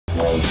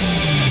Hello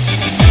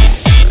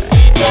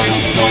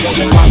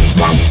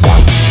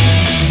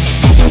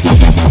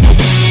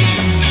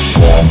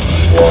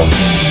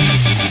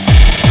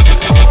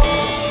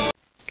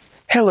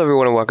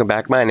everyone and welcome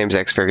back. My name is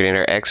X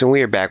and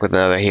we are back with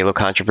another Halo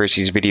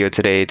Controversies video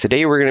today.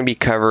 Today we're going to be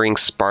covering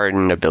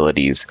Spartan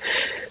abilities.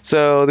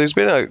 So there's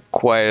been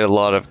quite a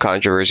lot of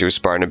controversy with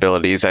Spartan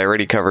abilities. I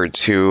already covered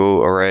two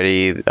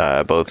already,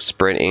 both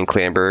Sprint and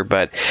Clamber,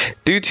 but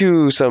due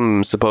to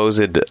some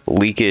supposed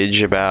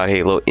leakage about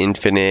Halo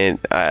Infinite,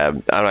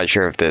 I'm not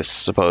sure if this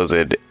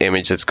supposed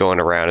image that's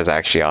going around is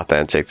actually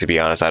authentic. To be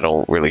honest, I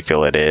don't really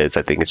feel it is.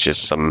 I think it's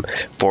just some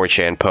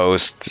 4chan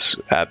posts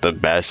at the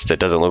best. It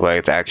doesn't look like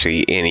it's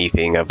actually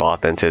anything of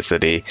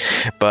authenticity,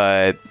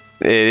 but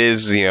it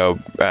is,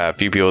 a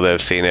few people that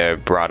have seen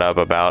it brought up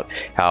about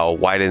how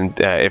why didn't,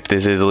 if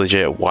this is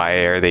legit, why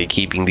are they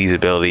keeping these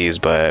abilities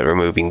but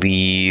removing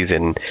these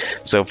and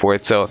so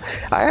forth. So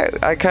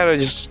I kind of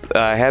just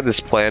had this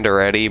planned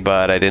already,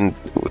 but I didn't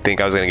think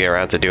I was going to get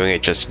around to doing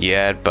it just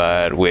yet.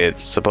 But with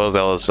suppose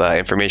all this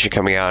information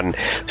coming out, and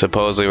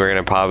supposedly we're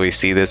going to probably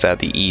see this at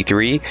the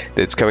E3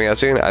 that's coming out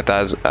soon, I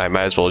thought I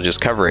might as well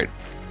just cover it.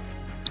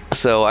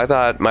 So I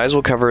thought might as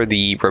well cover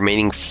the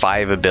remaining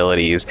 5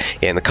 abilities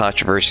and the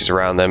controversies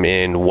around them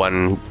in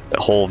one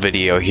whole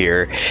video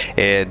here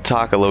and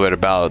talk a little bit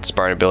about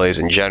Spartan abilities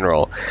in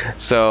general.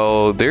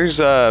 So there's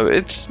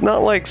it's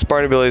not like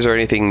Spartan abilities are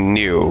anything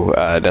new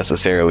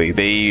necessarily.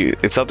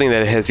 It's something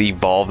that has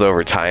evolved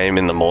over time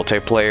in the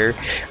multiplayer.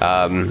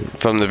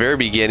 From the very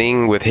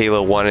beginning with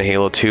Halo 1 and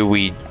Halo 2,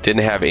 we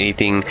didn't have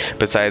anything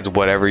besides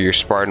whatever your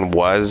Spartan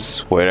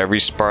was, whatever you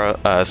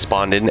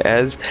spawned in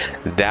as,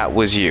 that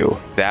was you.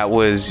 That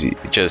was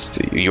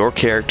just your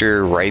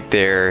character right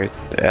there,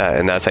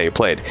 and that's how you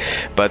played.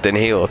 But then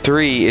Halo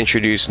 3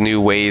 introduced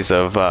new ways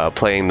of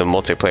playing the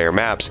multiplayer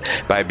maps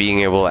by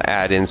being able to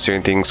add in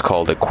certain things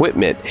called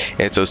equipment.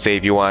 And so say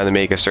if you wanted to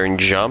make a certain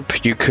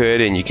jump, you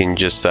could, and you can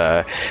just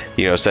set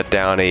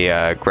down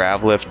a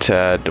grav lift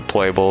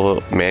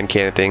deployable man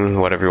cannon thing,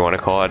 whatever you want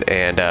to call it,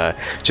 and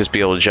just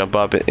be able to jump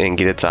up and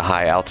get it to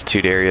high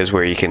altitude areas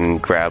where you can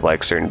grab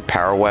like certain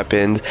power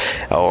weapons.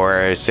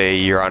 Or say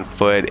you're on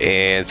foot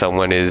and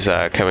someone is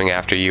coming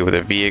after you with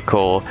a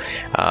vehicle,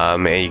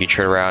 and you can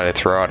turn around and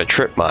throw out a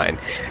trip mine.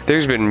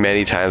 There's been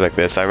many times like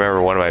this. I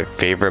remember one of my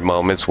favorite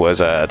moments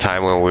was a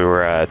time when we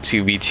were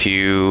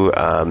 2v2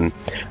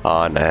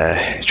 on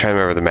trying to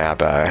remember the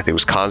map. I think it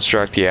was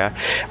Construct, yeah.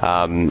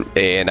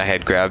 And I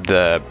had grabbed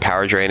the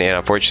power drain, and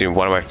unfortunately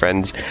one of my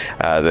friends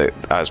that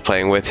I was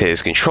playing with,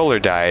 his controller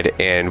died,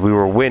 and we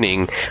were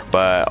winning,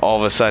 but all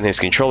of a sudden his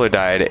controller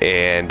died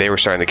and they were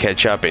starting to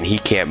catch up and he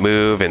can't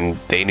move, and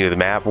they knew the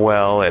map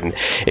well, and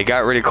it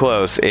got really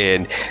close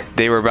and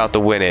they were about to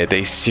win it.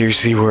 They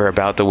seriously were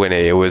about to win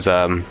it. It was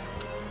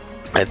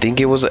I think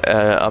it was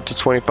up to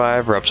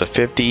 25 or up to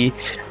 50. I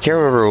can't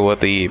remember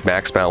what the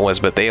max amount was,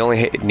 but they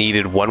only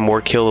needed one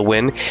more kill to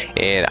win,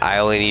 and I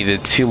only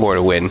needed 2 more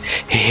to win.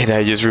 And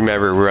I just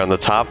remember we were on the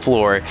top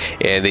floor,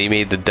 and they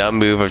made the dumb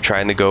move of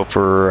trying to go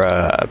for,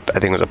 I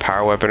think it was a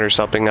power weapon or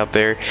something up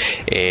there,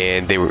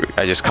 and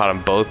I just caught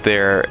them both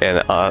there,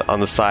 and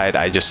on the side,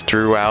 I just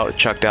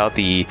chucked out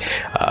the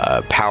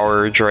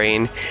power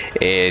drain,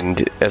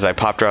 and as I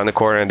popped around the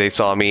corner, they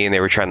saw me, and they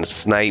were trying to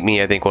snipe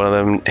me. I think one of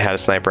them had a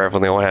sniper rifle,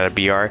 and the other one had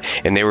a BR,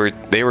 and they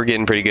were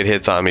getting pretty good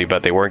hits on me,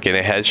 but they weren't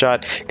getting a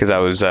headshot because I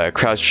was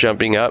crouch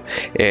jumping up,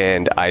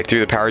 and I threw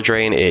the power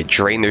drain. It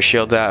drained their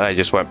shields out, and I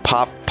just went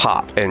pop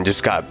pop and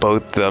just got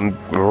both of them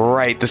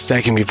right the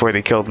second before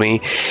they killed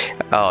me.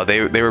 Oh,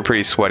 they were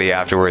pretty sweaty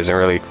afterwards and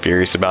really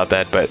furious about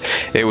that, but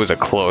it was a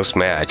close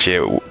match.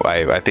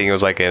 I think it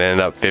was like it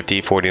ended up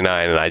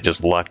 50-49, and I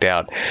just lucked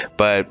out.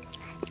 But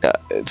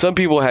some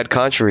people had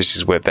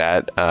controversies with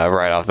that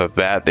right off the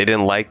bat. They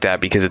didn't like that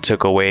because it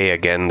took away,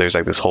 again, there's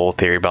like this whole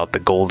theory about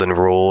the golden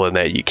rule, and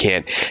that you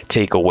can't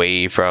take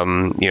away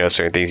from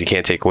certain things. You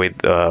can't take away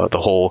the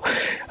whole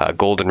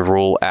golden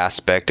rule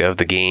aspect of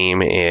the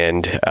game,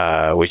 and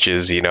which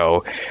is in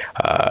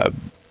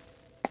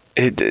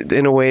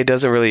a way, it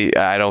doesn't really,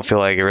 I don't feel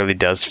like it really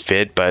does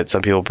fit, but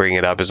some people bring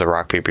it up as a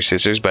rock, paper,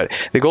 scissors. But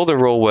the golden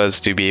rule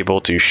was to be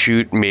able to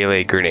shoot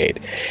melee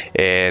grenade,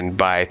 and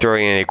by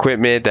throwing in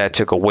equipment, that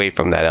took away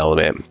from that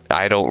element.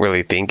 I don't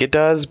really think it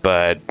does,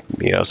 but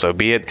so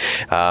be it.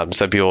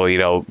 Some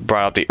people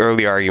brought up the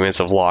early arguments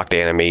of locked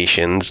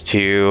animations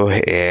too,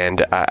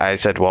 and I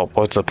said, well,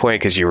 what's the point?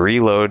 Because you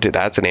reload,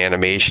 that's an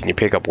animation. You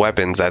pick up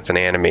weapons, that's an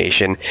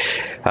animation.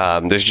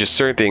 There's just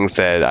certain things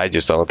that I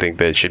just don't think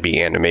that should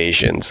be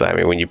animations. I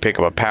mean, when you pick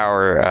up a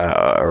power,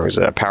 or is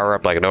it a power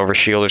up like an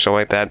overshield or something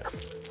like that,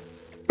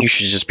 you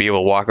should just be able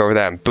to walk over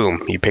that and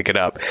boom, you pick it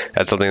up.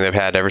 That's something they've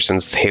had ever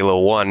since Halo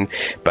 1,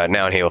 but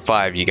now in Halo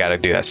 5, you got to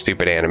do that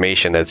stupid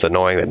animation that's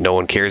annoying that no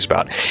one cares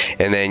about.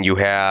 And then you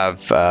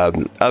have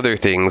other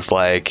things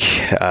like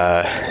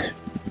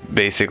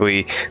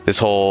basically this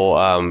whole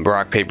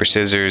rock, paper,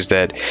 scissors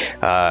that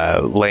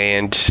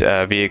land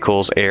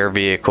vehicles, air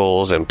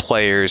vehicles, and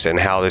players, and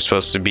how they're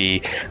supposed to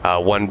be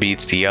one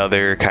beats the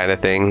other kind of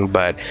thing.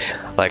 But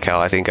like how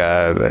I think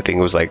it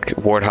was like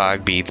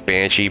Warthog beats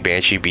Banshee,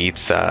 Banshee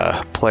beats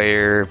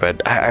Player,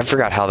 but I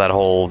forgot how that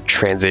whole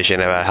transition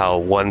about how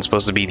one's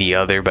supposed to be the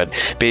other. But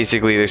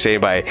basically, they're saying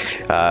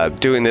by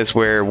doing this,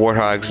 where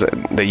Warthogs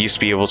they used to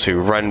be able to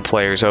run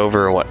players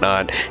over and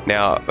whatnot,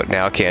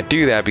 now can't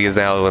do that, because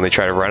now when they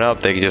try to run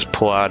up, they can just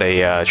pull out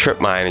a trip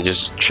mine and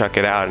just chuck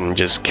it out and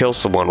just kill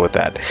someone with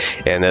that,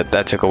 and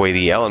that took away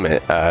the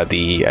element,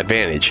 the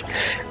advantage.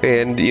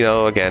 And you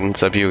know, again,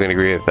 some people can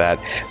agree with that,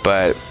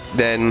 but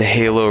then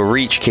Halo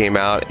Reach came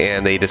out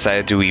and they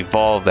decided to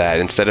evolve that.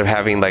 Instead of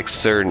having like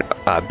certain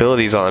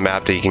abilities on the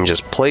map that you can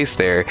just place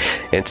there,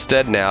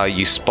 instead now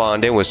you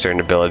spawned in with certain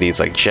abilities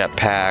like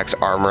jetpacks,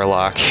 armor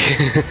lock,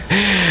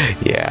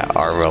 yeah,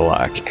 armor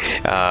lock,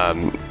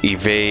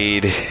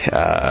 evade,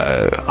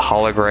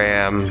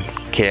 hologram,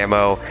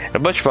 camo, and a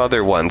bunch of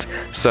other ones.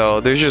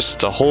 So there's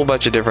just a whole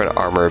bunch of different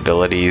armor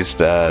abilities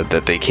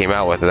that they came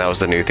out with, and that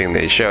was the new thing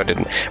they showed.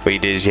 And what you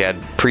did is you had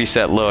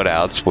preset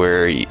loadouts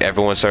where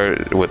everyone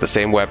started with the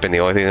same weapon.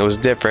 The only thing that was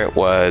different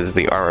was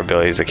the armor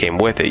abilities that came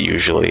with it.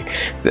 Usually,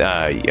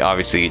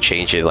 obviously, you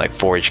change it in like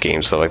Forge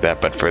games, stuff like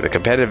that. But for the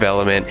competitive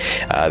element,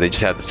 they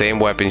just had the same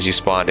weapons you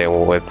spawned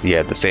in with. You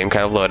had the same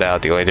kind of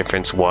loadout. The only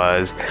difference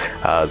was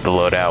the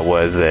loadout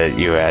was that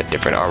you had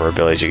different armor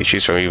abilities you could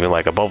choose from, even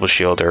like a bubble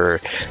shield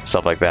or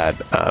stuff like that.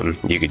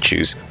 You could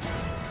choose.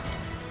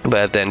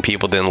 But then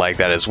people didn't like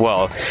that as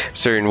well.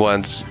 Certain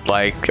ones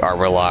like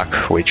armor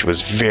lock, which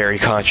was very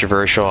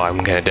controversial. I'm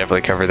gonna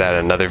definitely cover that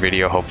in another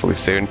video, hopefully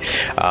soon.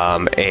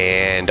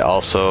 And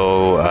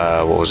also,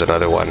 what was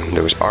another one?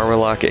 There was armor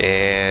lock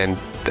and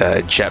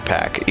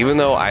jetpack. Even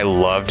though I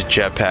loved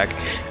jetpack,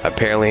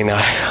 apparently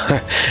not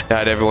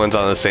not everyone's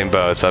on the same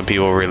boat. Some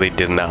people really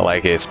did not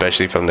like it,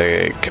 especially from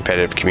the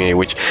competitive community,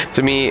 which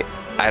to me,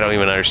 I don't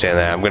even understand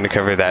that. I'm going to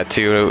cover that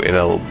too in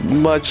a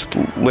much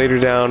later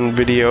down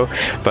video.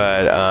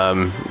 But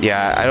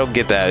yeah, I don't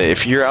get that.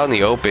 If you're out in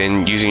the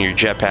open using your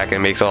jetpack and it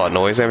makes all that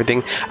noise and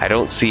everything, I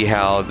don't see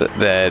how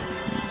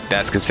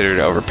that's considered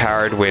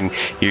overpowered. When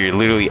you're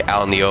literally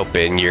out in the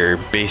open, you're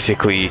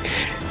basically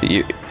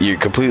you're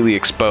completely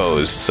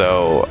exposed.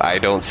 So I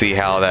don't see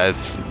how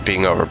that's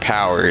being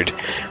overpowered.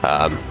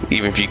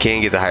 Even if you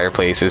can get to higher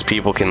places,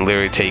 people can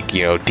literally take,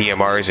 you know,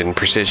 DMRs and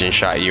precision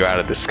shot you out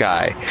of the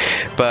sky.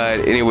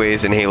 But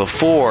anyways, in Halo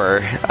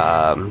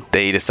 4,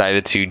 they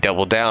decided to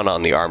double down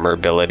on the armor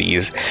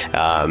abilities,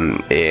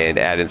 and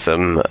add in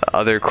some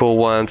other cool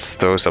ones,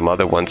 throw some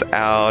other ones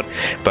out.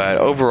 But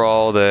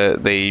overall,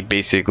 they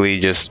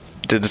basically just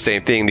did the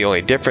same thing. The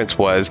only difference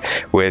was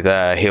with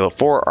Halo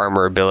 4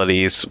 armor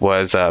abilities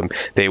was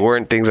they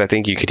weren't things I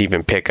think you could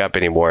even pick up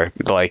anymore.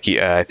 Like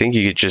I think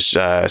you could just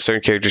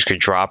certain characters could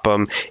drop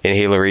them in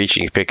Halo Reach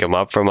and you could pick them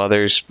up from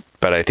others,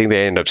 but I think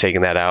they ended up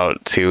taking that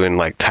out too in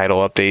like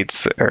title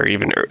updates or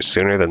even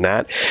sooner than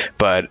that.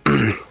 But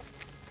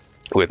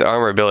with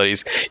armor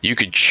abilities, you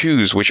could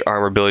choose which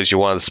armor abilities you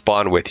want to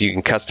spawn with. You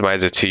can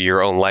customize it to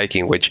your own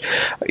liking, which,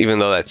 even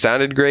though that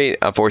sounded great,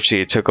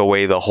 unfortunately it took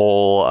away the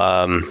whole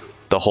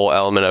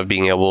element of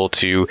being able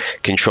to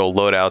control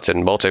loadouts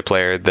and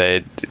multiplayer,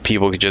 that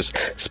people could just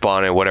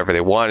spawn in whatever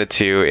they wanted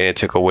to, and it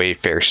took away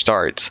fair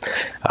starts,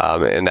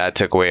 and that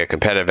took away a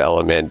competitive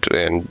element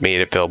and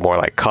made it feel more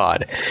like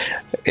COD.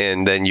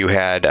 And then you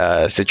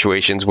had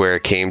situations where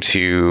it came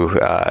to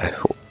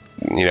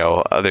you know,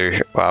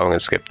 other, well, I'm gonna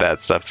skip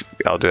that stuff,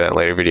 I'll do that in a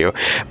later video.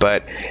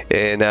 But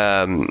in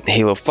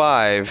Halo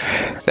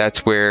 5,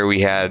 that's where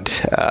we had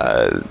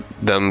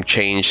them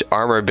change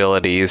armor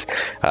abilities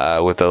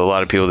with a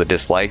lot of people that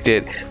disliked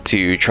it,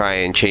 to try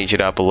and change it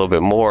up a little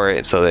bit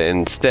more, so that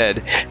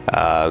instead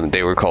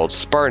they were called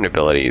Spartan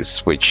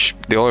abilities, which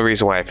the only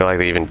reason why I feel like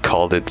they even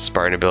called it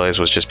Spartan abilities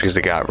was just because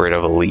they got rid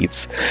of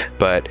elites.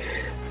 But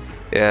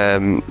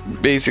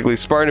basically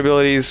Spartan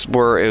abilities it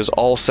was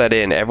all set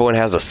in. Everyone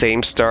has the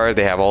same start,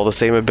 they have all the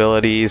same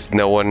abilities,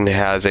 no one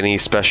has any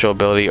special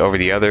ability over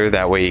the other.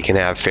 That way you can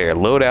have fair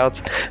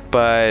loadouts.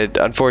 But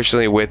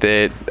unfortunately with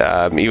it,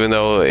 even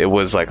though it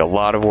was like a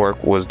lot of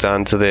work was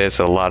done to this,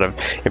 a lot of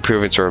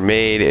improvements were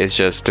made, it's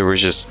just there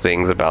was just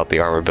things about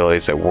the armor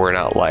abilities that were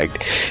not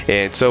liked.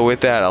 And so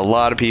with that, a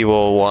lot of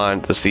people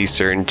want to see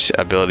certain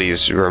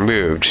abilities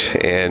removed.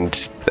 And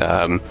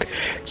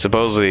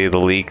supposedly the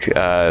leak,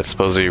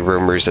 supposedly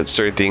rumors that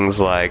certain things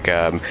like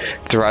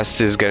thrust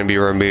is going to be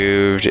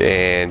removed,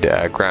 and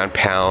ground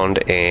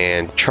pound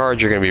and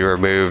charge are going to be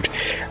removed.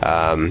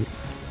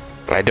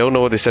 I don't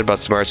know what they said about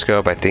smart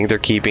scope. I think they're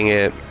keeping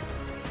it.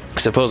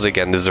 Suppose,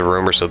 again, this is a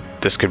rumor, so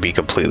this could be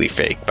completely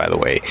fake, by the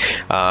way.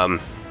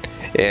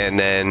 And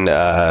then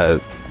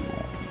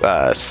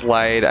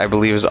slide, I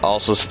believe, is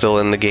also still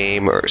in the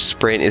game, or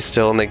sprint is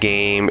still in the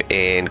game,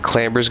 and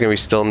clamber is going to be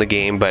still in the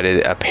game, but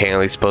it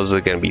apparently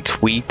supposedly going to be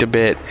tweaked a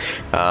bit.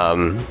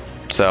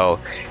 So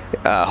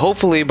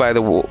hopefully by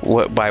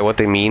what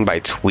they mean by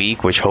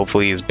tweak, which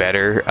hopefully is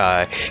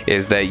better,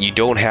 is that you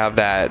don't have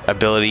that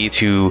ability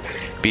to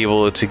be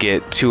able to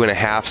get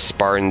 2.5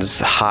 Spartans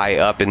high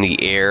up in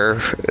the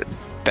air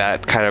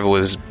that kind of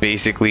was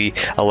basically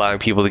allowing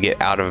people to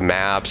get out of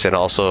maps and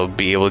also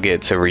be able to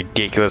get to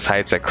ridiculous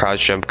heights that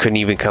crouch jump couldn't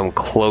even come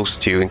close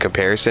to in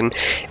comparison.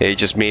 It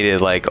just made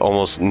it like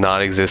almost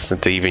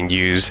non-existent to even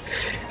use,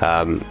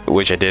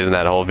 which I did in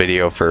that whole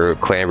video for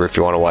Clamber if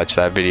you want to watch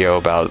that video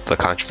about the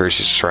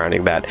controversies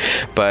surrounding that.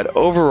 But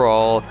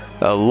overall,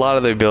 a lot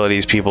of the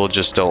abilities people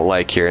just don't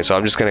like here, and so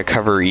I'm just going to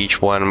cover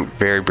each one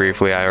very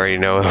briefly. I already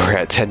know we're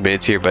at 10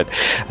 minutes here, but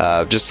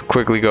just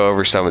quickly go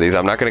over some of these.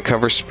 I'm not going to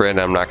cover Sprint,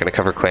 I'm not going to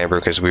cover Clamber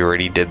because we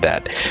already did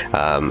that.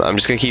 I'm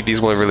just going to keep these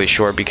ones really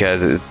short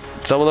because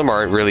some of them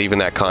aren't really even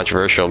that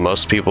controversial.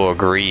 Most people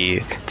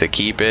agree to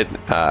keep it,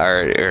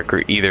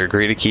 or either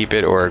agree to keep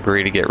it or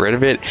agree to get rid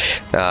of it.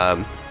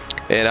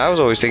 And I was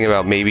always thinking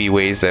about maybe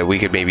ways that we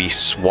could maybe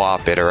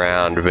swap it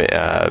around,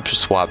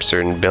 swap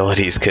certain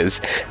abilities,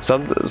 because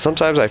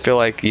sometimes I feel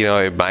like, you know,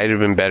 it might have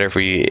been better if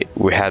we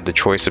had the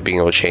choice of being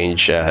able to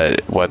change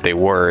what they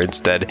were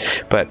instead.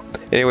 But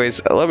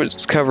anyways, let me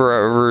just cover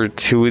over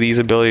two of these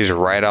abilities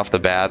right off the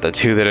bat, the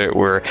two that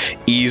were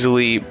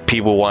easily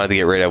people wanted to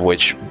get rid of,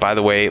 which, by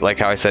the way, like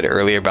how I said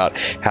earlier about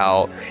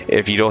how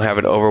if you don't have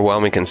an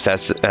overwhelming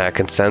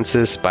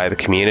consensus by the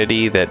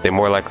community that they're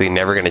more likely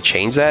never going to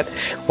change that.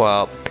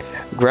 Well,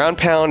 Ground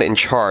Pound and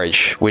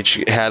Charge,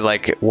 which had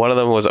like one of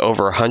them was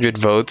over 100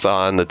 votes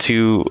on the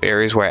two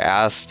areas where I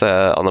asked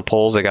on the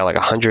polls. They got like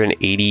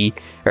 180,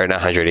 or not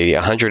 180,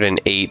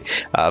 108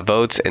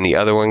 votes, and the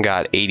other one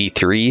got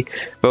 83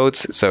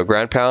 votes. So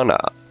Ground Pound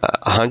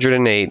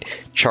 108,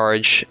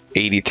 Charge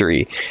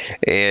 83,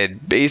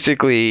 and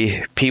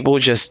basically people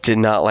just did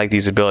not like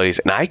these abilities,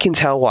 and I can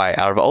tell why.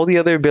 Out of all the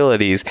other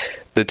abilities,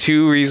 the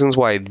reason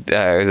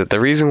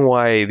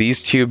why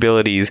these two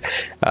abilities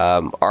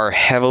are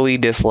heavily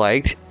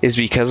disliked is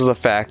because of the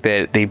fact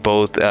that they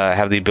both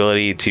have the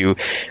ability to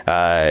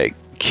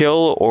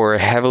kill or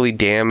heavily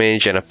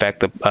damage and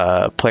affect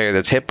the player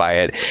that's hit by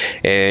it.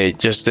 It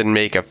just didn't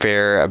make a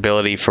fair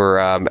ability for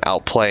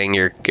outplaying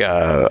your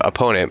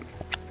opponent,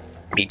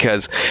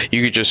 because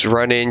you could just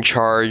run in,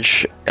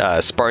 charge,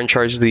 Spartan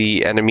charge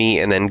the enemy,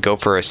 and then go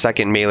for a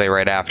second melee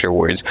right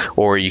afterwards.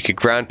 Or you could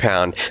ground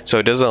pound, so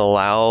it doesn't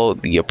allow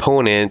the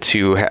opponent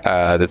to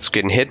that's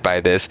getting hit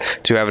by this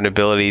to have an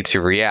ability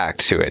to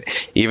react to it.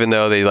 Even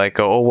though they like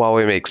go, oh wow,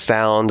 we make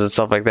sounds and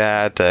stuff like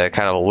that to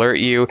kind of alert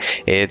you,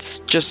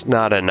 it's just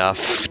not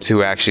enough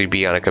to actually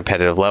be on a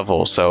competitive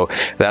level. So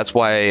that's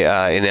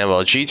why in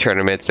MLG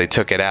tournaments they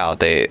took it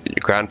out.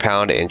 Ground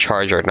pound and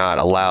charge are not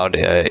allowed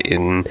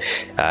in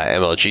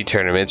MLG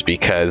tournaments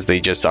because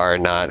they just are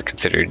not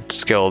considered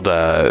skilled.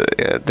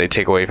 They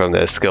take away from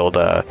the skilled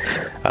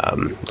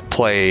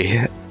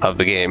play of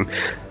the game,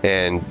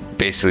 and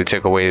basically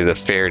took away the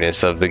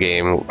fairness of the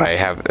game by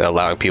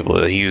allowing people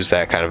to use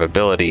that kind of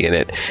ability in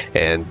it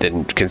and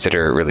didn't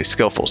consider it really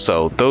skillful.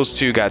 So those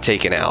two got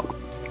taken out,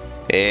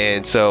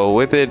 and so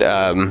with it,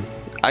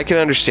 I can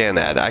understand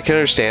that. I can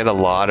understand a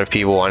lot of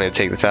people wanting to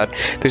take this out.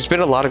 There's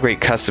been a lot of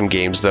great custom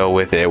games though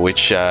with it,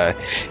 which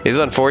is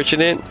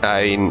unfortunate.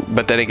 I mean,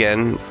 but then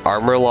again,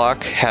 Armor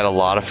Lock had a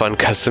lot of fun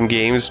custom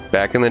games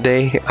back in the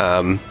day.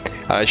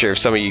 I'm not sure if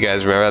some of you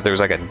guys remember that. There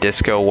was like a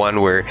disco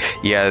one where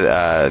you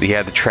had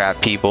to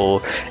trap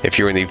people. If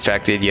you were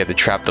infected, you had to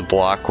trap the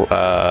block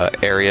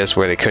areas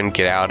where they couldn't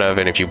get out of,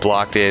 and if you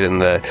blocked it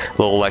and the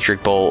little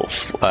electric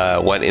bolt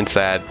went into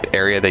that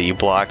area that you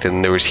blocked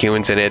and there was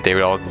humans in it, they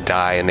would all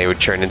die and they would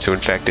turn into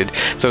infected.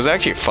 So it was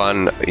actually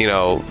fun, you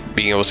know,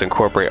 being able to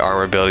incorporate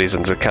armor abilities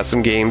into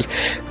custom games.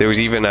 There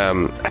was even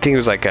I think it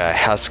was like a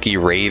Husky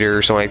Raider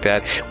or something like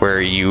that,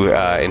 where you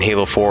in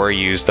Halo 4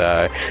 used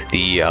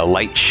the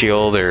light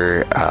shield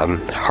or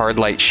hard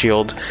light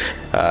shield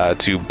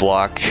to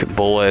block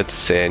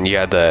bullets, and you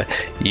had to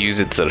use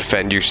it to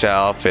defend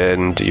yourself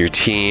and your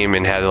team,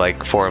 and had to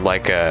like form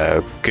like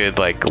a good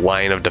like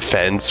line of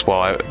defense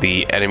while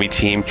the enemy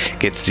team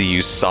gets to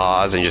use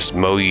saws and just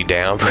mow you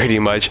down pretty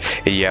much,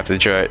 and you have to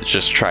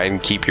just try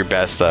and keep your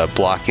best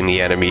blocking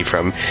the enemy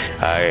from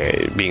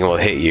being able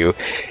to hit you.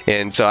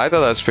 And so I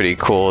thought that was pretty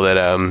cool that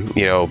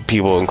you know,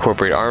 people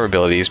incorporate armor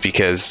abilities,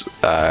 because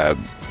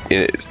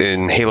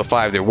in Halo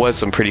 5 there was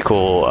some pretty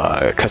cool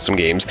custom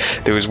games.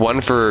 There was one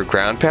for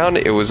Ground Pound.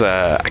 It was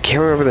I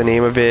can't remember the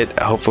name of it.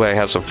 Hopefully I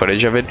have some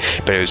footage of it,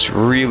 but it was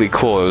really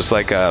cool. It was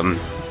like I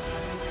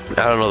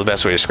don't know the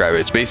best way to describe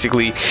it. It's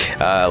basically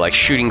like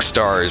shooting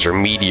stars or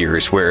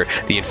meteors, where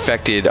the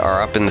infected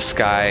are up in the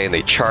sky and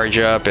they charge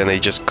up and they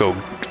just go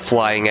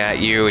flying at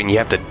you, and you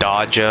have to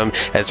dodge them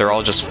as they're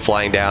all just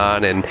flying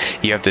down, and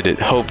you have to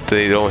hope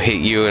they don't hit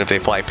you, and if they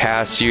fly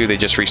past you they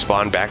just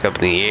respawn back up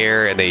in the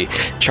air and they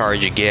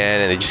charge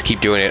again, and they just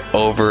keep doing it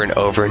over and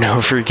over and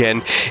over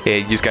again.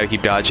 And you just got to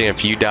keep dodging.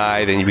 If you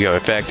die, then you become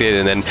infected,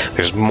 and then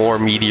there's more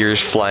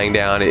meteors flying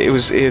down.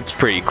 It's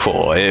pretty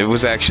cool. It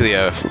was actually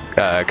a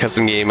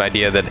custom game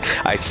idea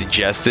that I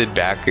suggested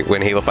back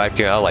when Halo 5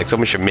 came out. Like,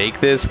 someone should make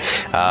this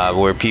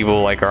where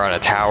people like are on a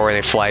tower and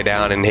they fly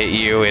down and hit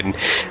you, and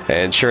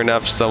sure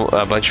enough,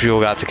 a bunch of people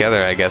got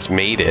together, I guess,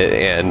 made it,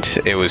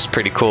 and it was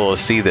pretty cool to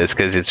see this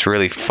because it's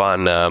really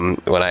fun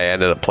when I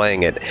ended up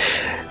playing it.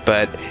 But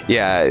But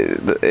yeah,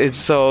 it's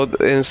so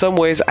in some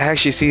ways I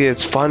actually see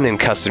it's fun in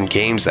custom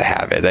games to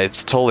have it.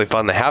 It's totally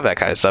fun to have that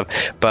kind of stuff,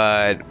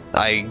 but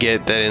I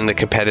get that in the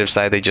competitive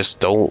side they just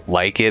don't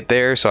like it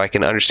there, so I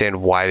can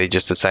understand why they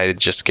just decided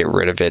to just get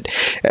rid of it.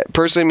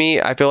 Personally,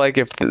 me, I feel like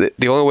if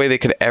the only way they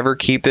could ever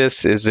keep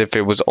this is if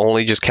it was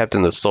only just kept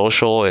in the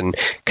social and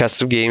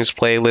custom games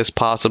playlist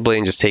possibly,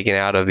 and just taken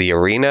out of the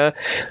arena,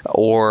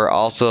 or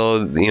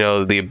also, you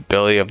know, the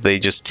ability of they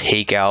just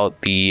take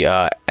out the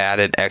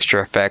added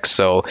extra effects.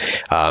 So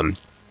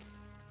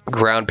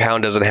ground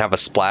pound doesn't have a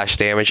splash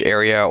damage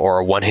area or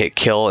a one-hit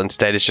kill.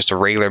 Instead, it's just a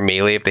regular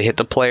melee if they hit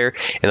the player,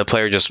 and the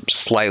player just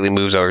slightly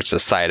moves over to the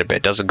side a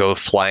bit. Doesn't go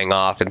flying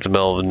off into the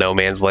middle of no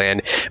man's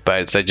land,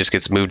 but instead just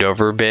gets moved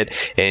over a bit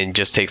and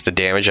just takes the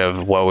damage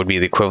of what would be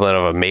the equivalent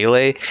of a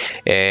melee.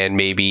 And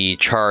maybe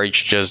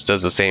charge just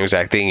does the same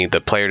exact thing.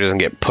 The player doesn't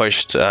get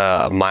pushed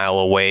a mile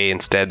away.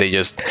 Instead, they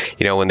just,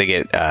 you know, when they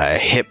get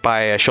hit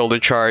by a shoulder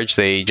charge,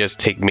 they just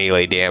take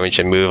melee damage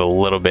and move a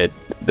little bit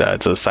to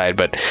the side,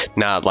 but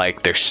not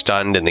like they're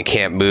stunned and they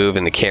can't move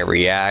and they can't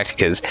react,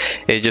 because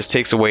it just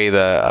takes away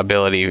the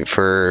ability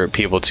for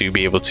people to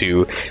be able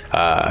to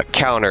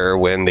counter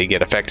when they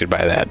get affected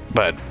by that.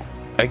 But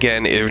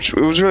again, it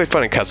was really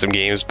fun in custom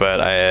games,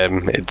 but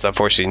it's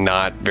unfortunately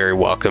not very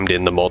welcomed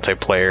in the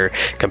multiplayer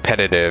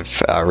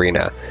competitive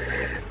arena.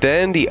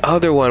 Then the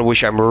other one,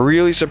 which I'm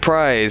really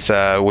surprised,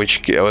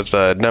 which was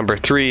number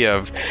 3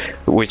 of,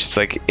 which is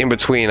like in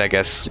between, I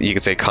guess you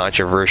could say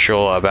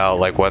controversial about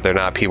like whether or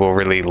not people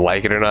really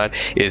like it or not,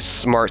 is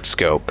Smart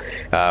Scope.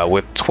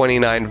 With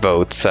 29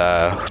 votes,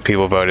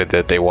 people voted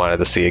that they wanted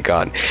to see it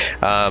gone.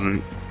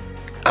 I'm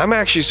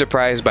actually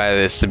surprised by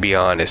this, to be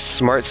honest.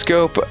 Smart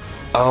Scope,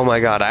 oh my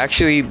god,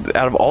 actually,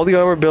 out of all the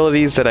armor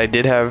abilities that I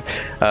did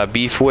have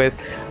beef with,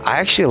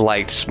 I actually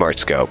liked Smart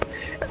Scope.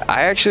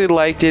 I actually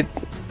liked it.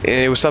 And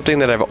it was something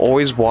that I've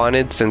always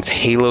wanted since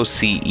Halo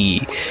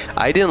CE.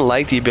 I didn't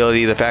like the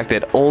ability, the fact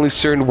that only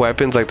certain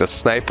weapons like the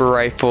sniper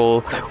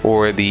rifle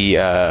or the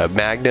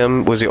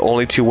Magnum was the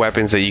only 2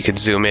 weapons that you could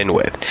zoom in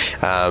with.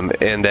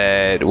 And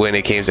that when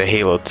it came to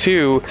Halo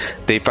 2,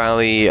 they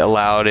finally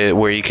allowed it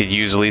where you could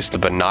use at least the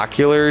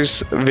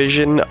binoculars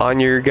vision on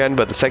your gun,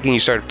 but the second you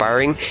started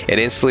firing, it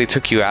instantly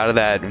took you out of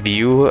that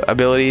view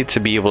ability to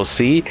be able to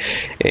see.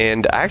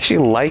 And I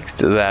actually liked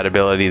that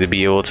ability to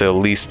be able to at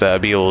least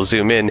be able to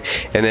zoom in.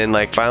 And then,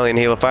 like, finally in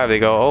Halo 5, they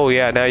go, oh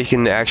yeah, now you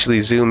can actually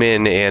zoom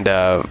in, and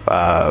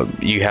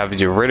you have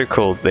your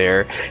reticle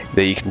there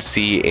that you can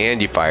see and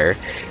you fire.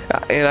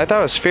 And I thought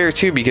it was fair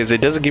too, because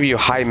it doesn't give you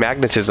high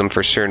magnetism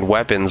for certain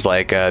weapons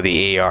like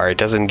the AR. It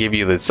doesn't give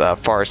you this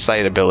far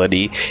sight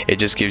ability. It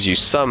just gives you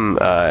some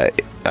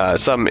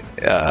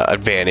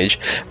advantage,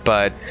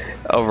 but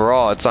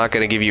overall, it's not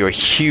going to give you a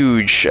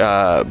huge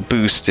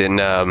boost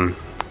in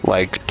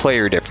like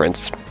player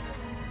difference.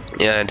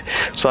 And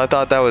so I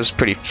thought that was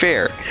pretty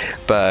fair,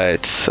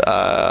 but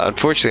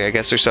unfortunately, I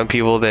guess there's some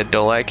people that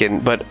don't like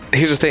it. But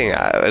here's the thing: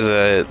 as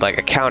a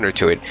counter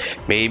to it,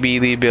 maybe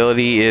the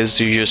ability is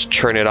to just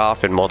turn it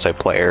off in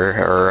multiplayer,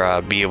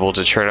 or be able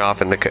to turn it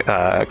off in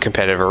the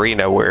competitive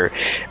arena, where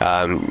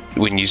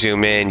when you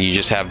zoom in, you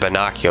just have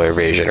binocular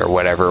vision or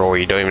whatever, or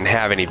you don't even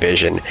have any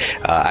vision.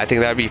 I think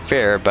that'd be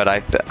fair, but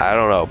I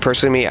don't know.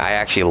 Personally, I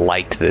actually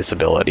liked this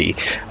ability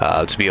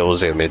to be able to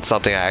zoom in. It's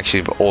something I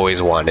actually have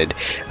always wanted.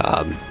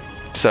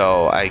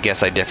 So I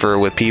guess I differ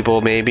with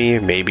people. Maybe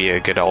a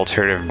good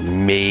alternative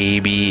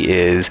maybe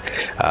is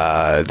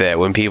that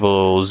when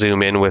people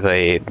zoom in with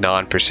a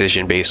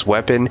non-precision based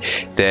weapon,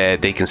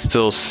 that they can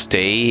still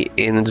stay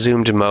in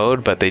zoomed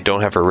mode, but they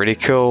don't have a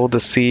reticle to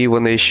see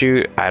when they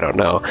shoot. I don't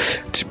know.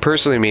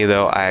 Personally, me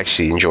though, I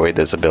actually enjoyed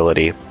this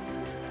ability.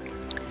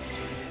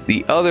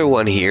 The other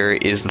one here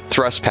is the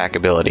thrust pack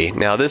ability.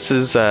 Now this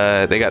is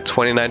they got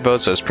 29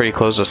 votes, so it's pretty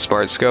close to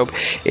Smart Scope,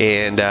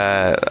 and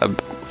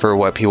for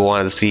what people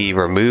wanted to see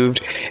removed.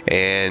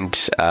 And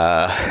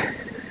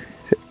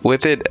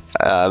with it,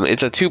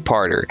 it's a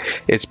 2-parter.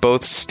 It's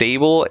both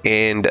stable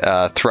and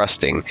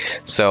thrusting.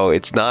 So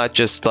it's not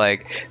just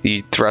like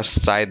you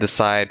thrust side to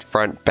side,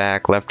 front,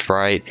 back, left,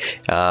 right.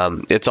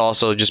 It's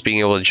also just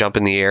being able to jump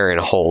in the air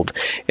and hold.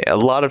 A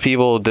lot of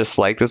people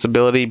dislike this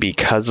ability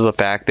because of the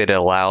fact that it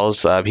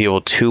allows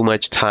people too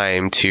much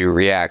time to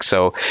react.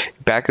 So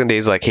back in the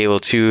days like Halo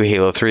 2,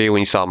 Halo 3, when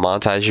you saw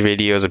montage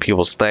videos of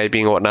people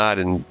sniping and whatnot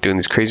and doing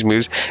these crazy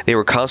moves, they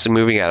were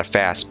constantly moving at a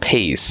fast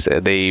pace.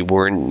 They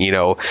weren't, you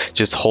know,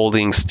 just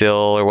holding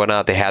still or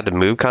whatnot. They had to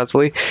move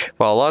constantly.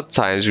 Well, a lot of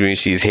times when you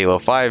see these Halo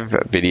 5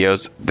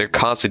 videos, they're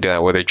constantly doing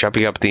that, where they're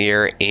jumping up in the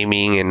air,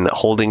 aiming and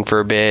holding for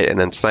a bit, and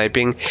then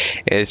sniping.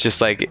 And it's just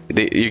like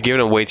you're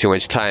giving them way too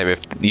much time.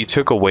 If you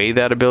took away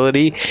that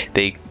ability,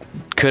 they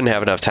couldn't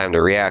have enough time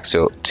to react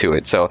to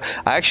it. So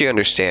I actually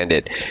understand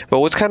it. But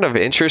what's kind of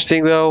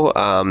interesting though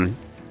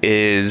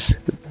is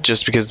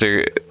just because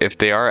if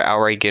they are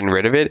outright getting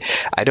rid of it,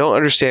 I don't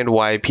understand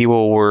why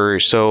people were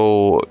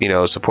so, you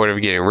know, supportive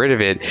of getting rid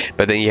of it.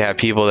 But then you have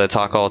people that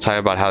talk all the time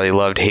about how they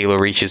loved Halo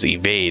Reach's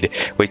evade,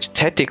 which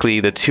technically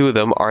the two of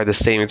them are the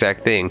same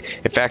exact thing.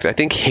 In fact, I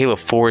think Halo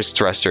 4's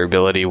thruster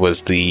ability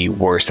was the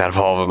worst out of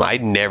all of them. I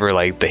never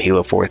liked the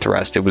Halo 4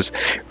 thrust. It was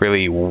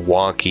really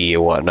wonky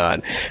and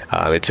whatnot.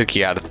 It took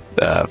you out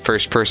of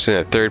first person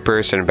to third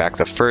person and back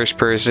to first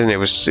person. It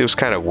was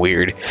kind of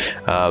weird.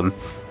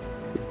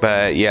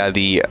 But yeah,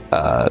 the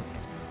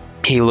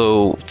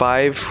Halo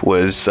 5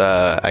 was,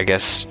 I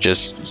guess,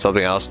 just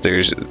something else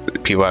there's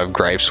people have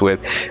gripes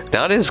with.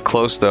 Not as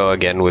close, though,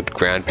 again, with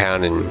ground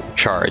pound and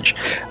charge.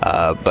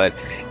 But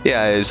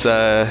yeah, it's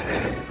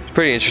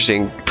pretty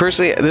interesting.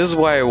 Personally, this is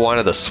why I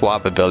wanted the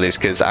swap abilities,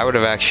 because I would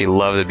have actually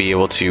loved to be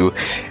able to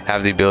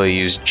have the ability to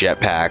use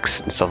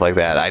jetpacks and stuff like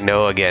that. I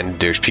know, again,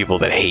 there's people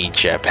that hate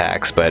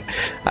jetpacks, but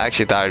I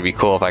actually thought it'd be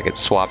cool if I could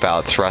swap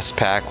out thrust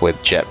pack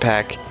with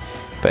jetpack.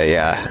 But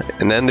yeah,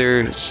 and then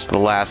there's the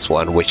last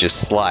one, which is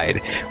slide,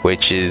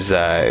 which is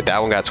that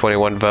one got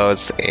 21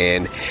 votes,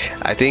 and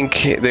I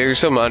think there's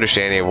some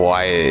understanding of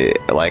why.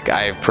 Like,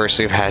 I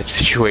personally have had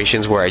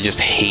situations where I just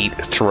hate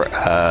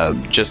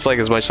just like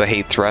as much as I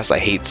hate thrust, I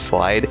hate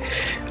slide.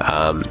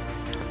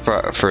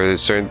 For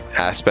certain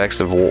aspects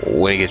of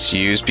when it gets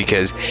used,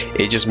 because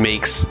it just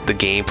makes the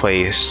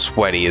gameplay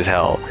sweaty as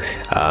hell.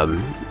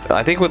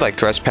 I think with like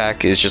thrust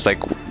pack is just like,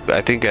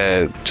 I think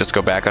just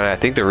go back on it, I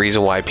think the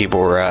reason why people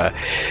were a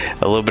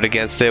little bit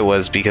against it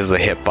was because of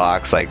the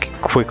hitbox like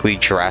quickly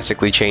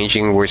drastically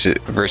changing,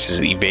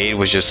 versus evade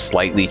was just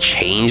slightly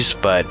changed,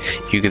 but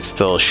you could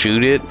still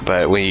shoot it.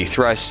 But when you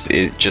thrust,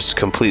 it just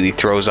completely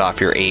throws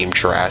off your aim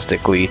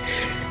drastically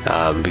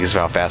because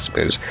of how fast it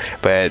moves.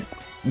 But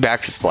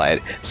back to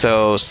slide.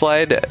 So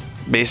slide,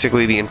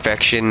 basically the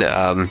infection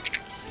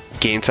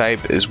game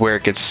type is where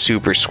it gets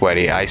super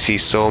sweaty. I see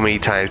so many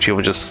times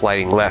people just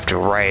sliding left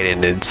and right,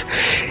 and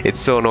it's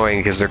so annoying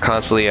because they're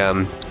constantly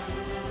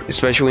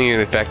especially when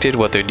you're infected,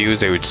 what they do is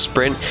they would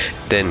sprint,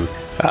 then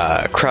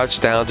crouch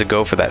down to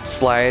go for that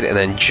slide, and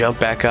then jump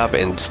back up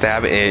and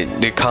stab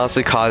it. It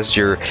constantly causes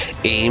your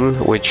aim,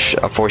 which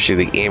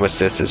unfortunately the aim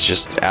assist is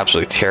just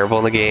absolutely terrible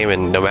in the game,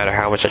 and no matter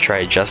how much I try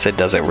to adjust it,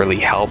 doesn't really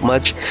help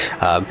much.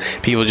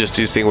 People just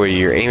do this thing where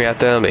you're aiming at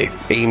them, they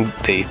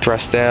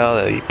thrust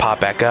down, and you pop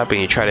back up,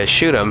 and you try to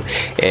shoot them,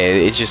 and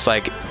it's just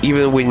like,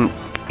 even when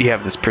you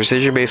have this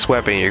precision-based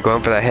weapon, you're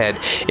going for that head,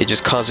 it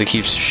just constantly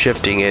keeps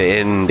shifting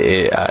it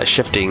and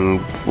shifting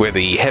where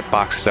the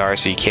hitboxes are,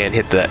 so you can't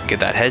get that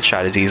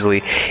headshot as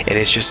easily, and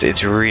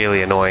it's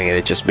really annoying, and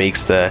it just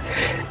makes the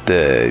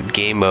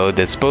game mode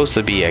that's supposed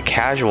to be a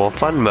casual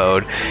fun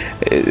mode,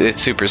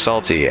 it's super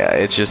salty.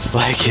 It's just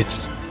like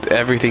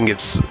everything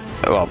gets,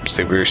 well,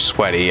 super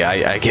sweaty.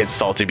 I get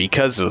salty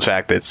because of the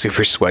fact that it's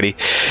super sweaty.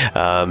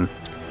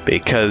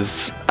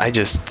 Because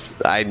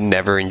I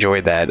never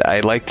enjoyed that. I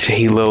liked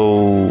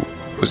Halo,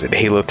 was it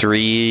Halo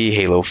 3,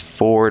 Halo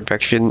 4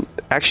 Infection?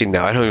 Actually,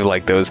 no, I don't even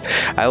like those.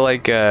 I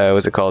like,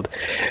 what's it called?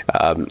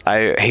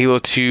 Halo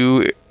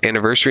 2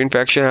 Anniversary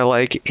Infection I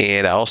like,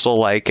 and I also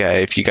like,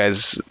 if you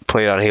guys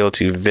played on Halo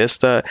 2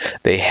 Vista,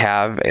 they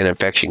have an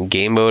infection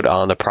game mode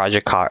on the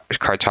Project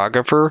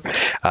Cartographer.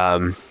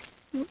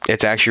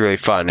 It's actually really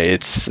fun.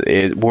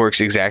 It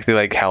works exactly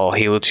like how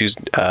Halo 2's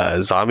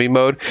zombie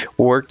mode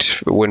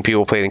worked when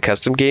people played in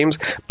custom games,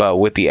 but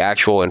with the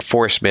actual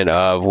enforcement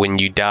of when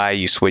you die,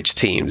 you switch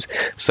teams.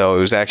 So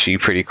it was actually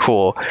pretty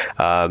cool.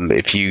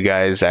 If you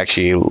guys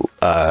actually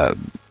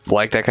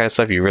like that kind of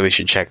stuff, you really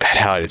should check that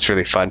out. It's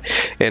really fun,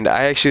 and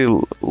I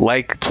actually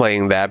like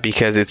playing that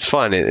because it's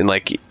fun, and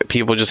like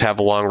people just have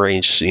long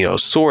range,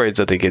 swords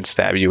that they could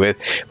stab you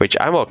with, which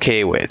I'm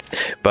okay with.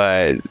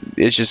 But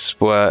it's just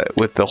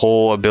with the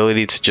whole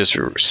ability to just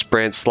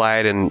sprint,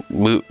 slide, and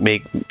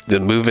make the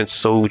movements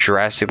so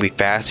drastically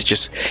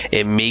fast,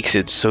 it makes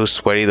it so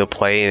sweaty to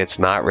play, and it's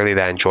not really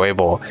that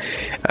enjoyable.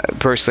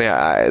 Personally,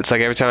 it's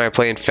like every time I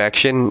play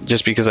Infection,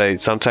 just because I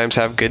sometimes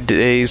have good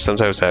days,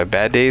 sometimes I have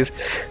bad days.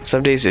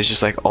 Some days it's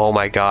just like, oh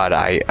my god,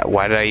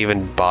 why did I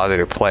even bother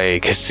to play?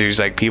 Because there's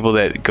like people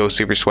that go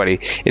super sweaty.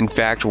 In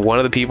fact, one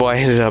of the people I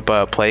ended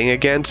up playing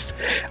against,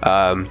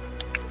 I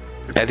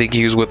think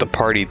he was with the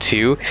party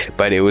too,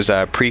 but it was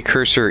a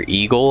Precursor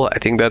Eagle, I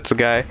think that's the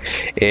guy,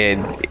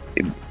 and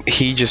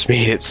he just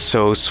made it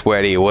so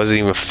sweaty. It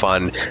wasn't even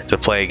fun to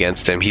play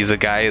against him. He's a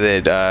guy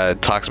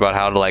that talks about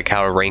how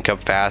to rank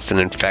up fast in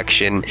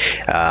Infection,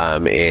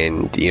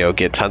 and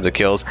get tons of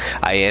kills.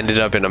 I ended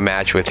up in a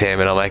match with him,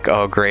 and I'm like,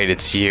 oh great,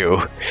 it's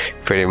you,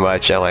 pretty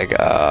much. I'm like,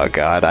 oh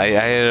god. I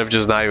ended up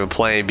just not even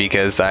playing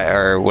because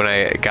when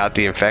I got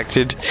the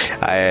Infected,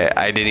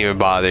 I didn't even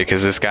bother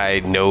because this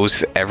guy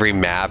knows every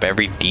map,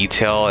 every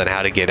detail, and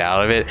how to get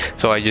out of it.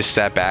 So I just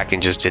sat back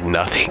and just did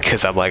nothing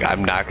because I'm like,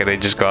 I'm not gonna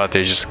just go out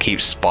there and just keep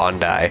spawn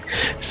die.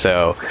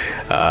 So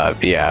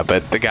yeah,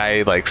 but the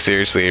guy, like,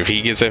 seriously, if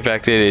he gets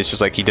infected, it's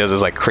just like he does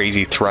this like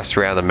crazy thrust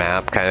around the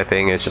map kind of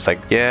thing. It's just like,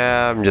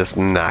 yeah, I'm just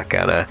not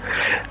gonna.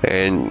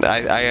 And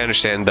I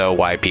understand though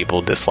why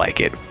people dislike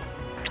it.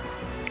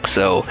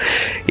 So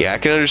yeah, I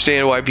can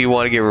understand why people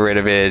want to get rid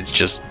of it. It's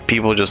just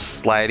people just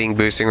sliding,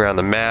 boosting around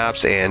the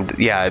maps. And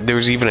yeah, there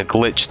was even a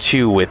glitch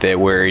too with it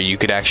where you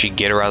could actually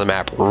get around the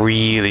map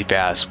really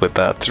fast with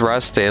the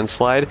thrust and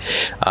slide.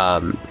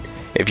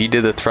 If you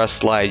did the thrust,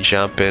 slide,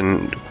 jump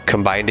and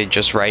combined it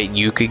just right,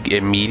 you could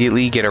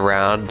immediately get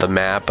around the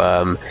map.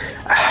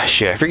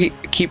 Shit,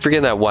 keep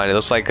forgetting that one. It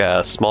looks like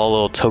a small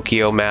little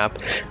Tokyo map.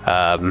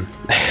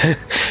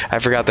 I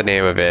forgot the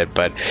name of it,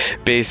 but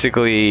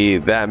basically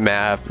that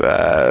map,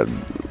 I'm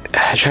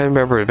trying to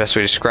remember the best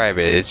way to describe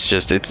it. It's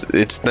just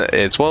it's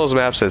one of those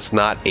maps that's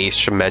not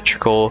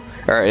asymmetrical,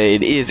 or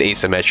it is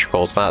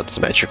asymmetrical. It's not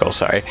symmetrical.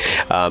 Sorry.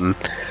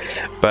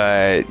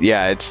 But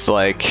yeah, it's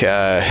like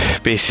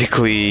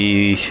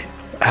basically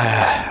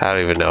I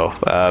don't even know.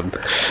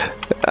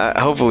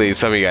 Hopefully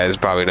some of you guys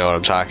probably know what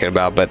I'm talking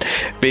about, but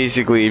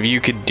basically if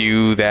you could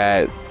do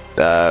that,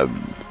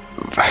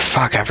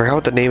 fuck, I forgot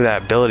what the name of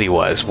that ability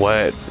was.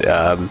 What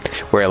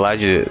where it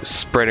allowed you to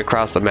sprint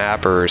across the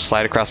map or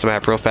slide across the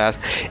map real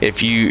fast. They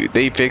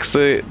fixed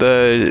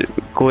the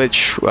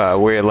glitch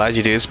where it allowed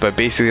you to do this, but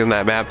basically on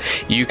that map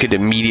you could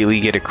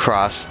immediately get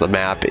across the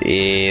map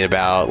in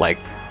about like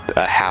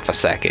a half a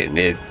second.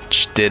 It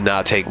did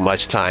not take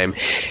much time.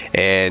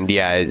 And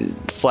yeah,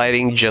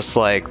 sliding, just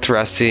like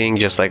thrusting,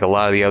 just like a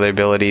lot of the other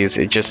abilities,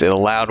 it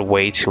allowed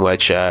way too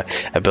much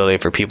ability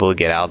for people to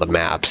get out of the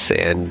maps.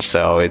 And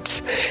so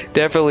it's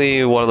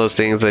definitely one of those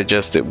things that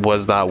just it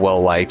was not well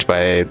liked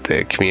by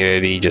the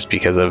community, just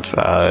because of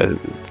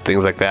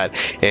things like that,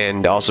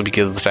 and also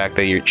because of the fact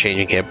that you're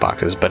changing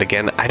hitboxes. But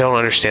again, I don't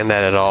understand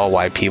that at all,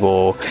 why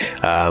people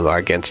are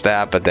against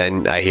that. But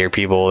then I hear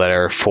people that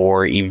are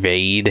for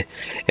evade,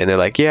 and they're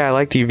like, yeah, I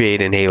like the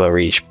evade in Halo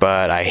Reach,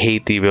 but I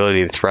hate the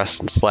ability to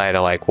thrust and slide.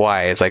 I'm like,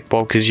 why? It's like,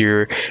 well, because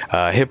your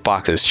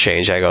hitboxes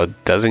change. I go,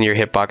 doesn't your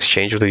hitbox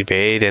change with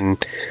evade?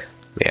 And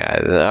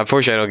yeah,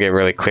 unfortunately I don't get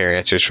really clear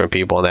answers from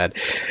people on that.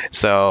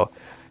 So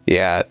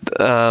yeah,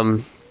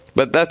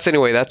 but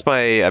that's my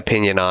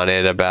opinion on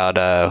it, about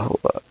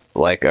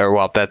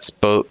that's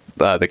both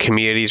the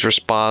community's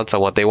response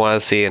on what they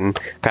want to see and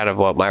kind of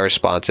what my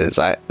response is.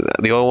 The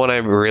only one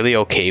I'm really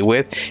okay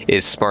with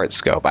is Smart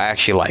Scope. I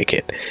actually like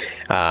it,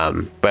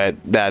 but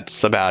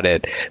that's about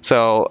it.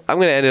 So I'm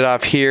gonna end it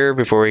off here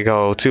before we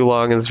go too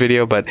long in this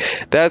video. But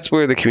that's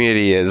where the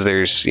community is.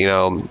 There's, you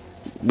know,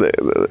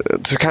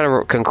 to kind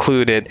of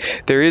conclude it,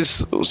 there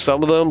is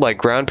some of them like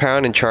ground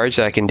pound and charge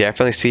that I can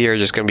definitely see are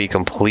just going to be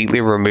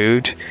completely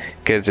removed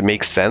because it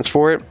makes sense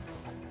for it,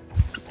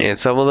 and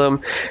some of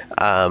them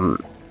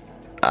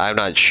I'm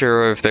not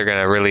sure if they're going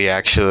to really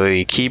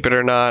actually keep it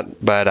or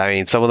not. But I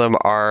mean, some of them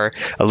are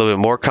a little bit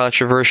more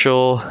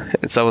controversial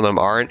and some of them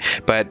aren't.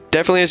 But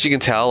definitely, as you can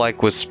tell,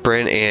 like with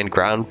sprint and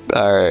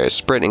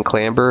sprint and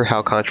clamber,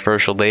 how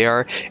controversial they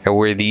are, and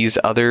where these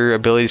other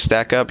abilities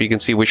stack up, you can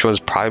see which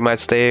ones probably might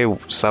stay,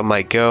 some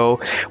might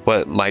go,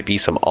 what might be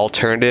some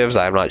alternatives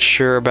I'm not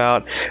sure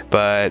about.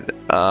 But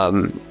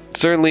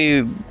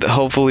certainly,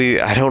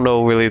 hopefully, I don't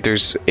know really if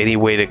there's any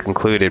way to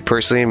conclude it.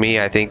 Personally, me,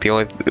 I think the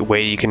only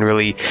way you can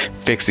really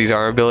fix these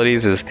arm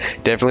abilities is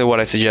definitely what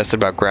I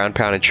suggested about ground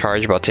pound and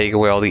charge, about taking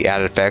away all the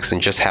added effects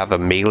and just have a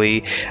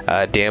melee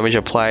damage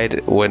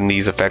applied when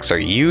these effects are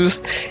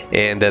used,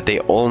 and that they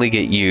only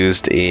get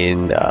used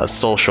in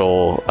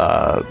social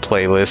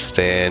playlists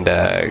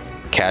and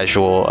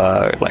casual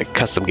like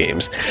custom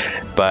games.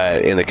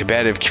 But in the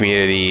competitive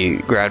community,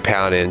 ground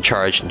pound and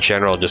charge in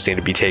general just need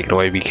to be taken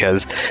away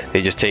because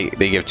they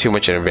give too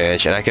much an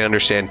advantage. And I can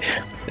understand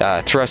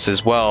thrust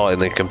as well in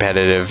the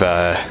competitive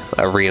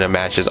arena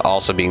matches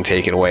also being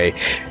taken away,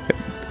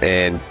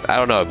 and I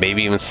don't know,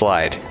 maybe even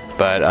slide.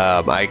 But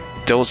I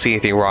don't see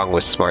anything wrong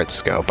with Smart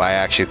Scope. I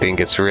actually think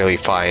it's really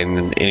fine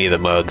in any of the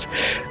modes,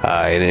 in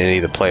any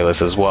of the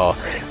playlists as well.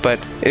 But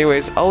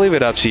anyways, I'll leave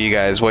it up to you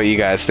guys what you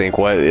guys think,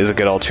 what is a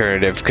good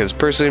alternative, because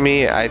personally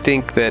me, I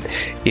think that,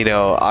 you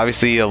know,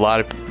 obviously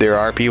there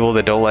are people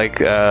that don't like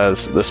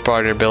the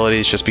Spartan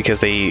abilities just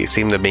because they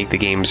seem to make the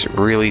games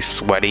really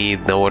sweaty.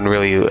 No one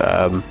really, a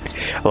lot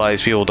of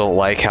these people don't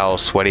like how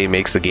sweaty it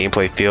makes the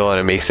gameplay feel, and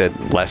it makes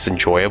it less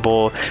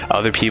enjoyable.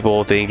 Other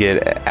people think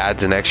it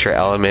adds an extra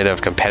element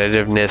of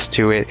competitiveness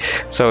to it.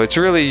 So it's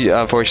really,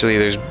 unfortunately,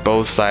 there's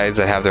both sides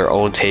that have their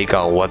own take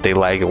on what they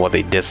like and what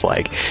they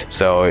dislike.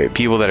 So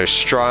people that are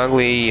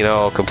strongly, you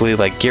know, completely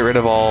like get rid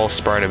of all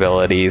Spartan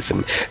abilities,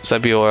 and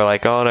some people are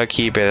like, oh no,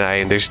 keep it.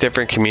 And there's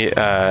different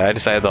I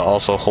decided to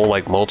also hold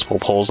like multiple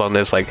polls on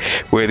this, like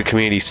where the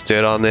community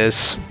stood on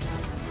this,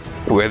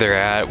 where they're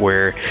at,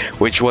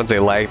 which ones they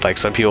liked. Like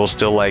some people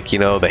still like, you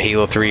know, the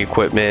Halo 3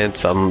 equipment,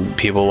 some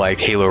people like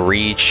Halo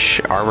Reach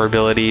armor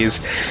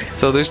abilities.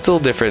 So there's still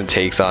different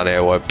takes on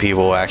it, what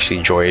people actually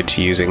enjoyed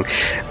using.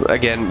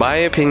 Again, my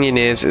opinion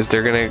is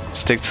they're gonna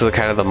stick to the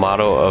kind of the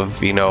motto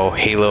of, you know,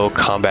 Halo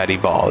Combat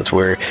Evolved,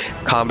 where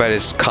combat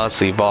is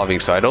constantly evolving.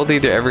 So I don't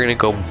think they're ever gonna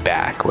go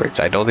backwards.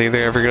 I don't think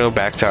they're ever gonna go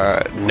back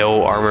to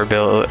no armor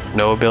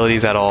no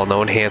abilities at all,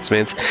 no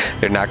enhancements.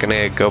 They're not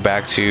gonna go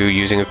back to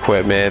using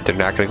equipment. They're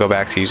not gonna go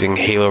back to using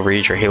Halo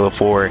Reach or Halo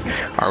 4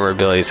 armor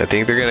abilities. I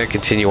think they're going to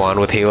continue on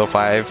with Halo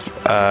 5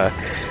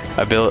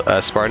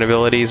 Spartan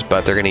abilities,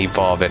 but they're going to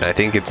evolve it. I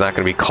think it's not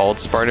going to be called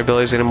Spartan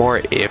abilities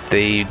anymore. If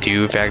they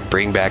do in fact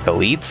bring back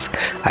elites,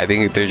 I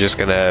think they're just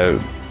going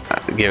to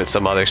give it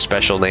some other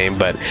special name,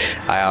 but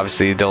I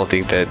obviously don't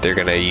think that they're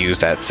going to use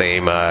that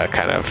same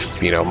kind of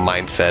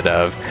mindset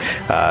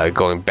of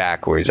going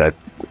backwards.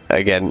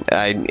 Again,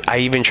 I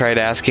even tried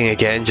asking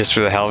again just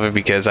for the hell of it,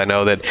 because I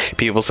know that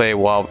people say,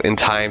 well, in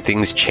time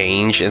things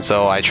change, and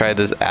so I tried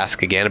to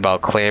ask again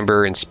about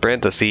clamber and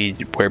sprint to see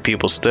where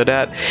people stood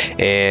at,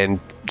 and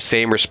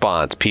same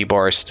response. People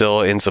are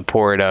still in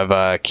support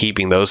of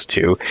keeping those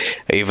two,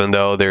 even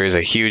though there is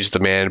a huge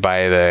demand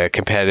by the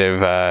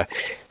competitive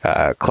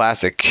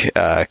classic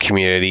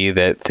community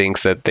that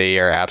thinks that they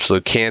are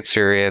absolute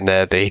cancer and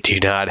that they do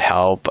not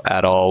help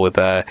at all with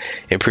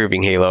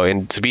improving Halo.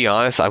 And to be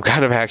honest, I'm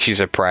kind of actually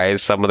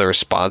surprised some of the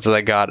responses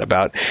I got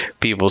about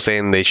people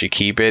saying they should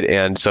keep it.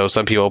 And so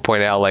some people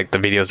point out, like the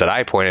videos that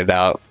I pointed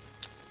out,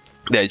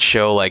 that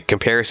show like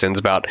comparisons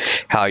about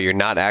how you're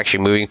not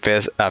actually moving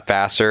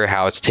faster,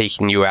 how it's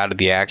taking you out of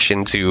the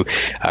action to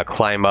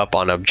climb up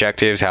on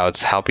objectives, how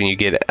it's helping you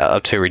get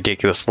up to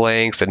ridiculous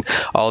lengths and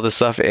all this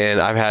stuff.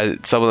 And I've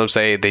had some of them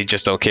say they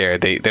just don't care.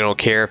 They don't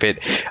care if it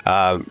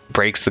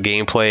breaks the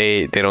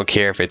gameplay. They don't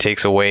care if it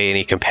takes away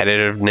any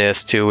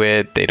competitiveness to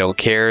it. They don't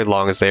care as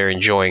long as they're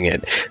enjoying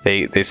it.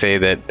 They say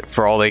that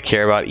for all they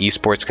care about,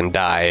 esports can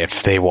die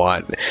if they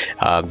want.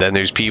 Then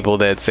there's people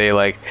that say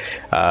like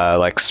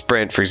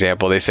sprint, for example.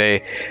 They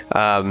say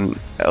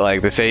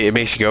it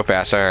makes you go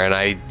faster, and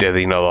I did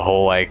the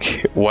whole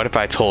like, what if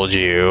I told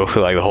you,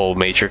 like the whole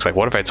matrix, like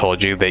what if I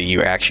told you that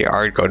you actually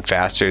aren't going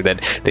faster,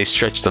 that they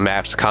stretch the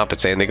maps to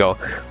compensate, and they go,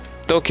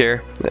 don't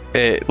care,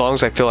 as long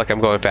as I feel like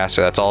I'm going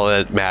faster, that's all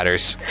that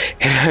matters.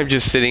 And I'm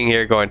just sitting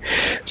here going,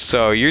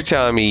 so you're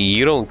telling me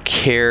you don't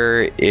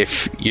care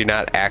if you're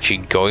not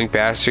actually going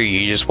faster,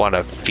 you just want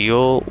to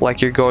feel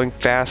like you're going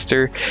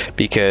faster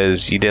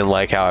because you didn't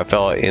like how I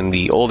felt in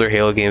the older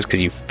Halo games,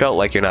 because you felt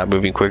like you're not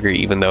moving quicker,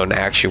 even though in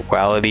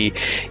actuality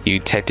you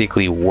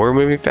technically were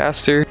moving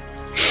faster.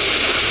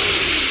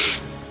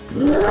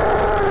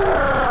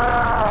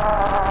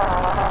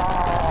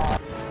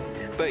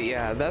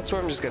 That's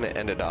where I'm just going to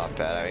end it off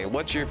at. I mean,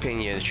 what's your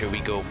opinion? Should we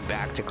go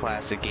back to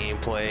classic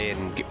gameplay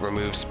and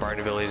remove Spartan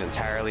abilities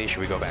entirely? Should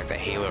we go back to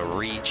Halo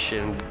Reach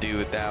and do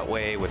it that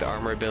way with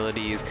armor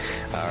abilities?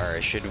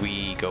 Or should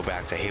we go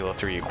back to Halo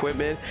 3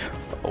 equipment?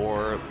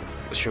 Or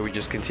should we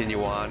just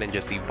continue on and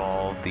just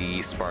evolve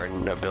the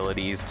Spartan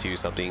abilities to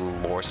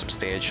something more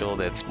substantial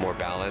that's more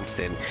balanced,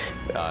 and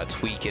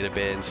tweak it a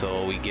bit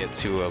until we get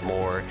to a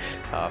more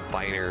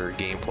finer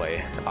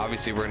gameplay?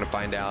 Obviously, we're going to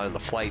find out in the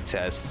flight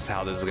tests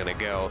how this is going to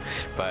go,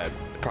 but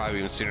probably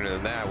even sooner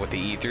than that with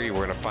the E3,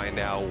 we're going to find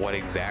out what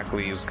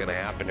exactly is going to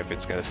happen, if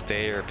it's going to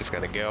stay or if it's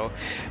going to go.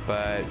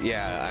 But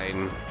yeah,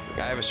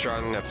 I have a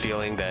strong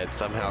feeling that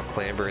somehow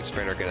Clamber and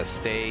Sprint are going to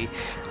stay,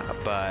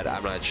 but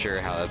I'm not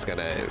sure how that's going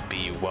to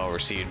be well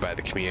received by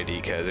the community,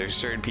 because there's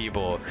certain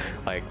people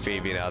like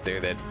Fabian out there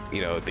that,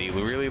 they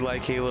really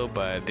like Halo,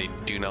 but they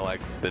do not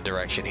like the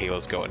direction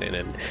Halo's going in.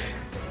 And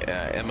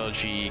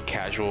MLG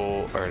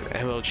casual or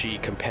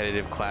MLG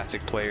competitive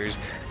classic players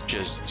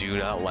just do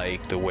not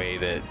like the way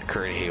that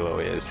current Halo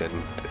is. And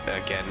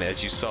again,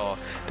 as you saw,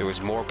 there was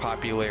more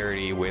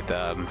popularity with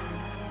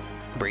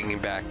bringing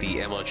back the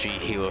MLG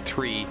Halo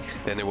 3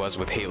 than there was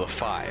with Halo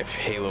 5.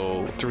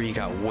 Halo 3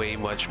 got way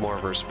much more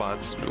of a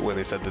response when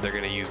they said that they're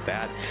going to use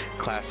that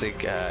classic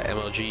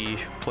MLG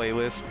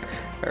playlist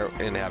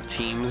and have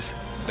teams.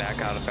 That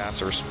got a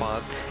faster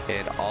response.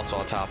 And also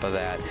on top of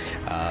that,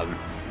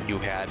 you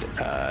had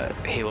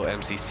Halo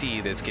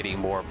MCC that's getting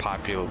more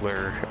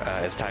popular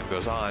as time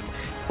goes on,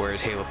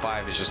 whereas Halo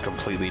 5 is just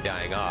completely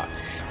dying off.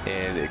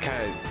 And it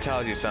kind of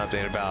tells you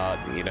something about,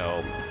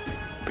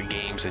 the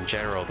games in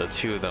general, the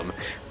two of them,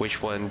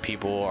 which one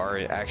people are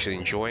actually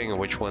enjoying and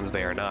which ones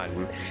they are not.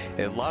 And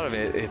a lot of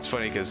it's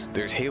funny because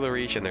there's Halo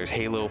Reach and there's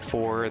Halo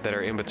 4 that are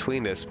in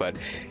between this, but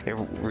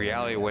in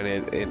reality, when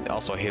it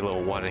also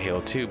Halo 1 and Halo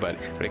 2, but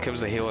when it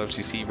comes to Halo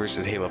MCC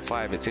versus Halo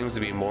 5, it seems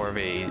to be more of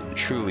a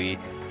truly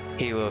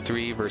Halo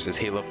 3 versus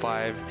Halo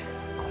 5,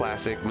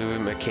 classic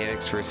movement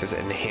mechanics versus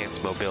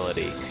enhanced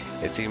mobility.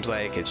 It seems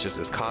like it's just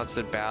this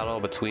constant battle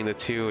between the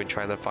two and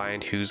trying to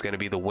find who's going to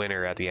be the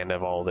winner at the end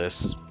of all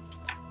this.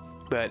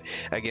 But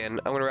again,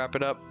 I'm going to wrap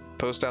it up.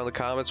 Post down in the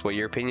comments what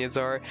your opinions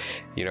are.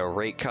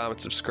 Rate, comment,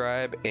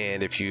 subscribe,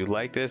 and if you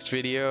like this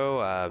video,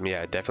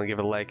 yeah, definitely give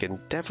it a like, and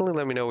definitely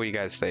let me know what you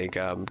guys think,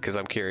 because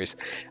I'm curious.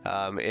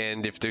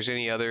 And if there's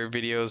any other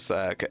videos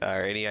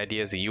or any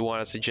ideas that you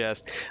want to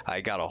suggest,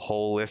 I got a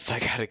whole list I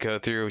got to go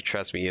through.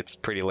 Trust me, it's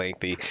pretty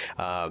lengthy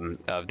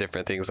of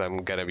different things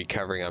I'm going to be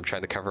covering. I'm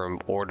trying to cover them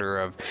order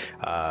of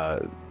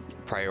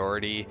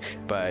priority,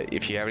 but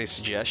if you have any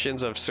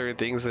suggestions of certain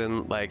things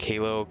in like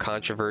Halo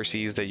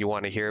controversies that you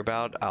want to hear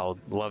about, I'll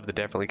love to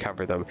definitely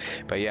cover them.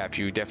 But yeah, if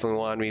you definitely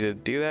want me to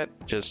do that,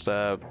 just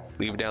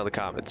leave it down in the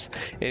comments.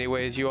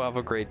 Anyways, you all have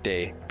a great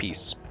day.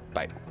 Peace.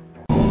 Bye.